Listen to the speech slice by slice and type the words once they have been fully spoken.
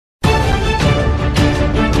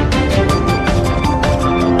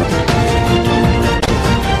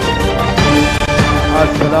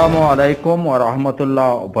আসসালামু আলাইকুম ওয়া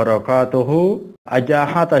রাহমাতুল্লাহি ওয়া বারাকাতুহু। আজ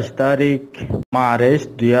 27 তারিখ March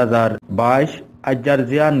 2022।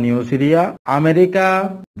 আজারজিয়ান news area America,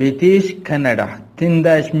 British, Canada তিন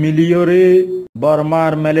দেশ মিলিয়রে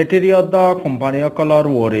বর্মার মিলিটারি অদ্দ কোম্পানি কলর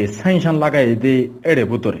ওরে স্যাংশন লাগাই দি এড়ে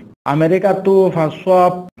বুতরে আমেরিকা তো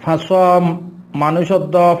ফাঁসা মানুষ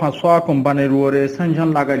অদ্দ ফাঁসা কোম্পানির ওরে স্যাংশন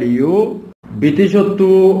লাগালিও ব্রিটিশ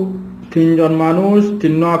তো তিনজন মানুষ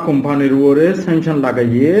তিন কোম্পানির ওরে স্যাংশন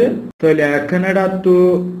লাগাইয়ে তাহলে কানাডা তো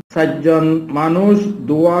 4জন মানুষ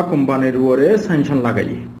 2 কোম্পানির ওরে স্যাংশন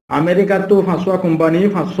লাগাইয়ে আমেরিকা তো 5 company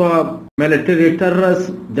 5 military terrorist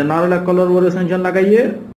general colour ওরে স্যাংশন লাগাইয়ে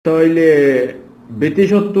তাহলে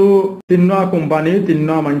ব্রিটিশ তো 3 কোম্পানি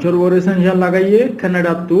 3 মানুষের ওরে স্যাংশন লাগাইয়ে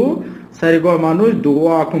কানাডা তো 4 মানুষ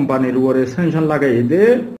 2 কোম্পানির ওরে স্যাংশন লাগাইয়ে দে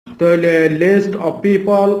তাহলে list of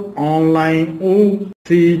people online O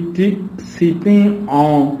sitting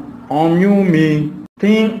on new me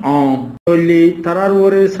thing on only tarar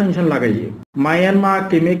wore sanction lagaiye Myanmar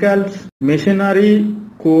chemicals machinery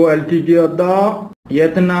co ltd da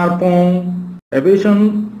𝐓𝐫𝐚𝐬 aviation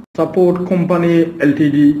support company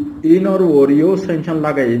ltd in or wario sanction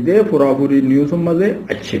lagaiye de purapuri news maze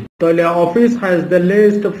achhe tole office has the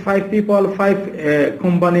list 5 people 5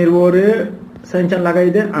 company wore sanction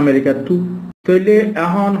lagaiye de America too তইলে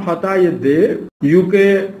এখন হতাই দে UK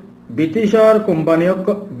ব্রিটিশর company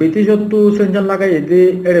ব্রিটিশর তো সেনশন লাগাই দে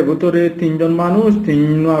এর ভিতরে 3জন মানুষ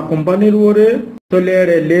 3 কোম্পানির ওরে তইলে এর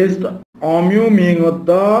list অমিউ Ming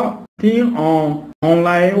দা টি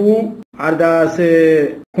online ও আর দা সে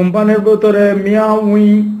কোম্পানির ভিতরে মিয়াউই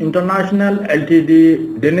international Ltd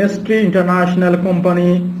ডেনেস্ট্রি international company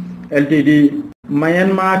Ltd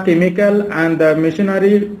Myanmar chemical and the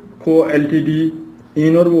machinery co Ltd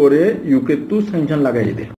ইনর ওরে ইউকে তো স্যাংশন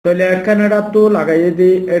লাগাই দে তাহলে কানাডা তো লাগাই দে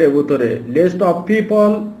এর ভিতরে list of people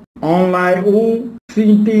online O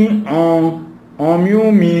sitting on mu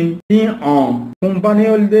mean T on company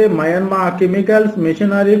হল দে মায়ানমার কেমিক্যালস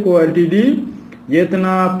মেশিনারি কো Ltd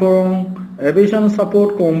𝐓𝐫𝐚𝐬 aviation support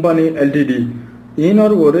company Ltd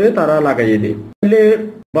ইনর ওরে তারা লাগাই দে তাহলে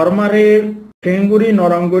বর্মারে কেঙ্গুরি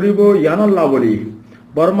নরম করিব ইয়ানল্লা বলি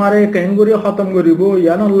বর্মারে কেঙ্গুরি খতম করিব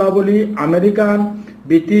ইয়ানল্লা বলি আমেরিকান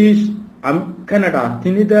ব্রিটিশ কানাডা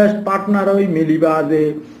 3 দেশ পার্টনার হই মিলিবা দে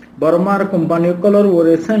বর্মার কোম্পানি কলর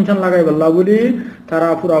ওরে স্যাংশন লাগাই বললা বলি তারা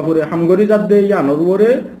পুরাপুরি হামগরি যাত দে ইয়ানর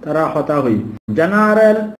ওরে তারা হতা হই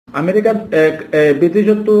জেনারেল আমেরিকা ব্রিটিশ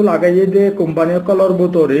তো লাগাই দে company colour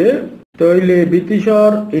বোতরে তইলে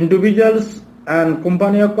ব্রিটিশর individuals and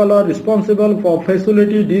company of color responsible for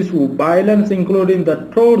facility this violence including the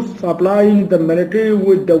troops supplying the military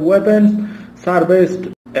with the weapons serviced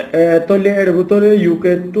tole er butore UK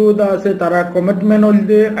to the se tara commitment on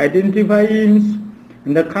the identifying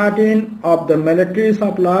in the cutting of the military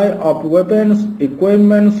supply of weapons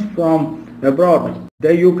equipments from abroad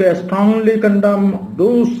the UK strongly condemn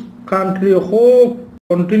those country who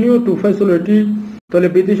continue to facility তলে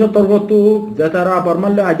British তরফতো যে তারা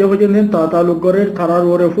বর্মালে আজও পর্যন্ত তালুক করে তারার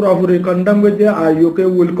ওরে পুরাপুরি condemn করছে আর UK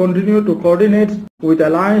will continue to coordinate with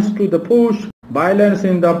alliance to the push violence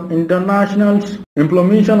in the international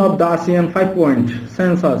implementation of the ASEAN 5 point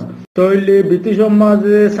census তইলে British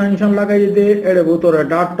মাঝে স্যাংশন লাগাই দে এর ভিতরে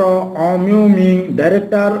doctor অমিউ Ming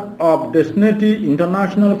director of ডেস্টিনেটি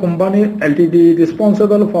international company Ltd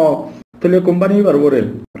responsible for তলে company বরবরে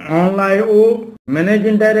online O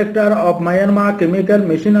Managing Director of Myanmar Chemical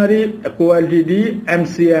Machinery Co Ltd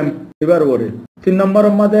MCM এবার ওরে 3 নম্বর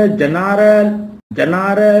মধ্যে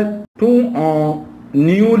general two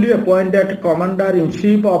newly appointed Commander in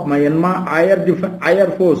Chief of Myanmar Air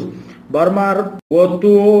Force Burma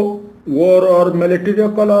war or military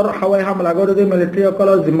color হাওয়াই হামলা করে যে military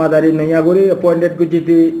color জিম্মাদারি নেয়া করে appointed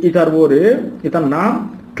গুজিতে ইতার ওরে ইতার নাম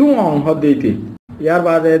টু হদিতি ইয়ার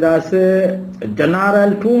বাদে আছে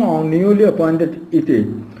জেনারেল টু নিউলি অ্যাপয়েন্টেড ইতে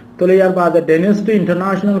তাহলে ইয়ার বাদে ডেনেস্টি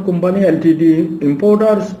international company Ltd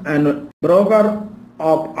importers and broker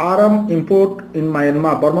of arm import in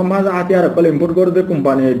Myanmar Varma মাঝে হাতিয়ার কল ইম্পোর্ট করে দে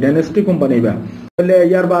কোম্পানি ডেনেস্টি কোম্পানি বা তাহলে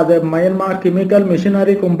ইয়ার বাদে Myanmar chemical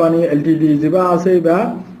machinery company Ltd যেবা আছে বা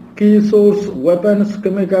কি source weapons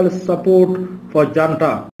chemical support for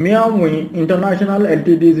Janta. Myanmar International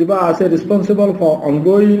Ltd jiba ase responsible for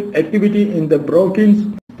ongoing activity in the Brookings.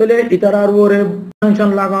 Tole itarar wore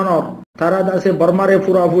sanction laganor tara dase Burmare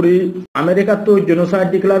purapuri America to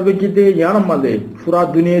genocide declare gojite yan made pura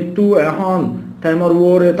duniya tu ehon টাইমর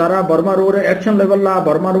ওরে তারা বর্মার ওরে action লেভেললা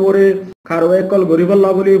বর্মার ওরে খারো একল গরিবল্লা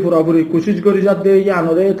বলি পুরাপুরি কোশিশ করি যাতে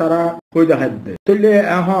ইয়ানরে তারা কই দেখাই দে তইলে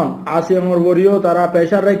এখন আসিয়ামর বরিও তারা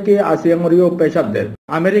প্রেসার রাখে আসিয়ামরিও প্রেসার দেয়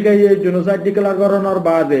আমেরিকায় এই জেনোসাইড ডিক্লেয়ার করানোর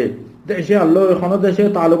বাদে দেশে আল্লাহ এখন দেশে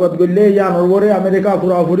তালুকাত করলে ইয়ানোর ওরে আমেরিকা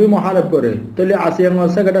পুরাপুরি মহালেপ করে তইলে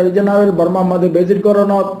আসিয়ামর সেক্রেটারি জেনারেল বর্মা মাঝে বেজিট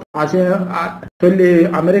করানোর আসিয়া তইলে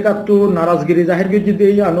আমেরিকা তো নারাজগিরি জাহির করে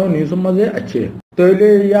দিয়ে ইয়ানো নিউজ মাঝে আছে তইলে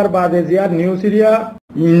ইয়ার বাদে জিয়ার new Syria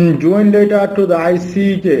in joint letter to the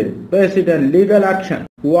ICJ President legal action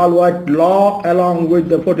worldwide law along with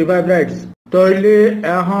the 45 rights তইলে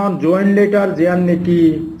এখন জয়েন্ট লেটার জিয়ান নাকি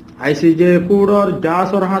ICJ কোডর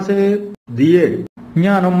জাসর হাসে দিয়ে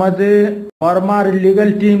ইয়ান মাঝে ফর্মার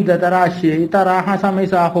লিগ্যাল টিম যারা আসে তারা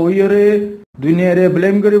হাসামিসা হইরে দুনিয়ারে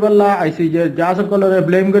ব্লেম করি বললা ICJ জাসর কলরে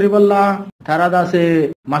ব্লেম করি বললা তারা দাসে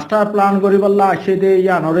মাস্টার প্ল্যান করি বললা আসে দে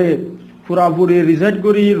ইয়ানরে পুরাপুরি রিজেক্ট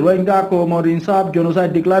করি রোহিঙ্গা কোমর ইনসাফ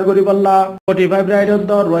জেনোসাইড ডিক্লেয়ার করি বললা 45 right of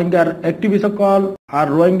the রোহিঙ্গার activist call R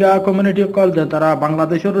Rohingya community call যে তারা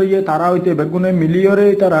বাংলাদেশের রইয়ে তারা হইতে বেগুনে মিলিয়রে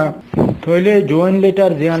তারা থইলে জয়েন্ট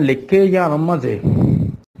লেটার জিয়ান লিখকে ইয়ান মাঝে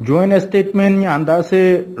জয়েন্ট স্টেটমেন্ট ইয়ান দাসে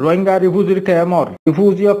রোহিঙ্গা রিফিউজির কেমর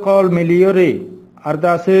রিফিউজি কল মিলিয়রে আর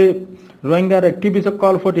দাসে রোহিঙ্গার activist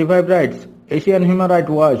call 45 rights Asian human right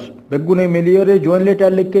watch বেগুনে মিলিয়রে জয়েন্ট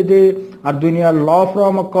লেটার লিখকে দে আর দুনিয়ার ল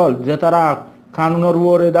ফ্রম কল যে তারা কানুনের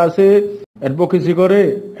ওরে দাসে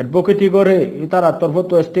অ্যাডভোকেটি করে তারা তরফত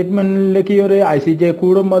স্টেটমেন্ট লিখিয়রে ICJ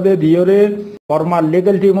কুড়ম মধ্যে দিয়রে ফর্মাল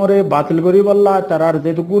লিগ্যাল টিমরে বাতিল করি বললা তারার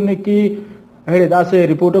যেটুকু নাকি হেড়ে দাসে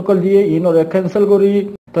রিপোর্ট কল দিয়ে ইনরে ক্যান্সেল করি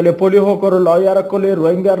তাহলে পলিহ কর লয়ার কলে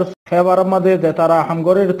রোহিঙ্গার ফেভার মধ্যে যে তারা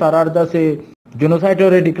হামগরের তারার দাসে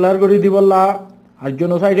জেনোসাইডরে ডিক্লেয়ার করে দি বললা আর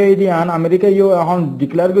জেনোসাইড দিয়ান আমেরিকায়ও এখন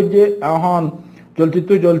ডিক্লেয়ার করছে এখন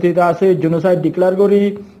জলতি আছে জেনোসাইড ডিক্লেয়ার করি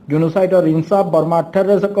জেনোসাইডর ইনসাফ বর্মা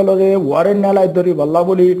 18 সকলরে ওয়ারেন্ট নেলাই ধরি বল্লা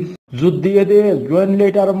বলি যুদ্ধ দিয়ে দে জয়েন্ট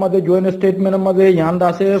লেটার মধ্যে জয়েন্ট স্টেটমেন্টের মধ্যে ইয়ান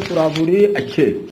দাসে পুরাপুরি আছে